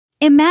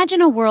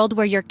Imagine a world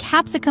where your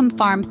capsicum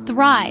farm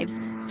thrives,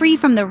 free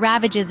from the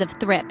ravages of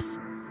thrips.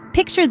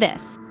 Picture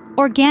this: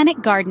 organic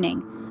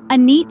gardening, a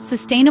neat,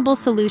 sustainable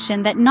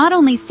solution that not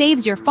only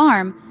saves your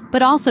farm,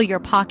 but also your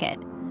pocket.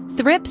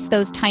 Thrips,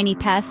 those tiny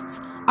pests,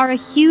 are a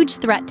huge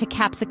threat to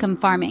capsicum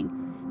farming.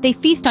 They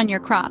feast on your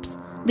crops,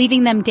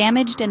 leaving them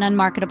damaged and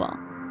unmarketable.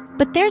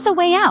 But there's a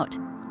way out.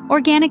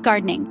 Organic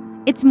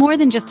gardening. It's more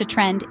than just a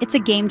trend, it's a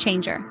game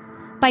changer.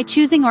 By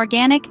choosing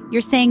organic,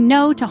 you're saying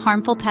no to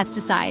harmful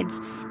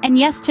pesticides and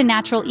yes to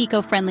natural,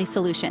 eco-friendly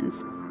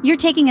solutions. You're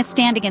taking a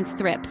stand against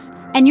thrips,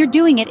 and you're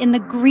doing it in the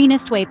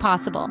greenest way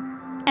possible.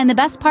 And the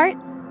best part?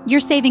 You're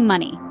saving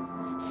money.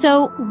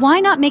 So why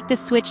not make the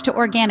switch to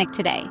organic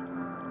today?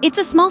 It's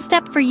a small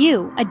step for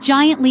you, a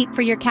giant leap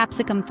for your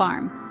capsicum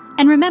farm.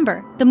 And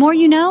remember, the more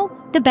you know,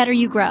 the better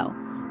you grow.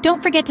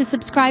 Don't forget to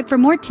subscribe for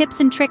more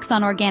tips and tricks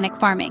on organic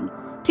farming.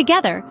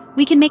 Together,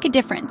 we can make a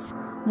difference.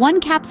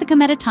 One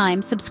capsicum at a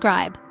time.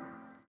 Subscribe.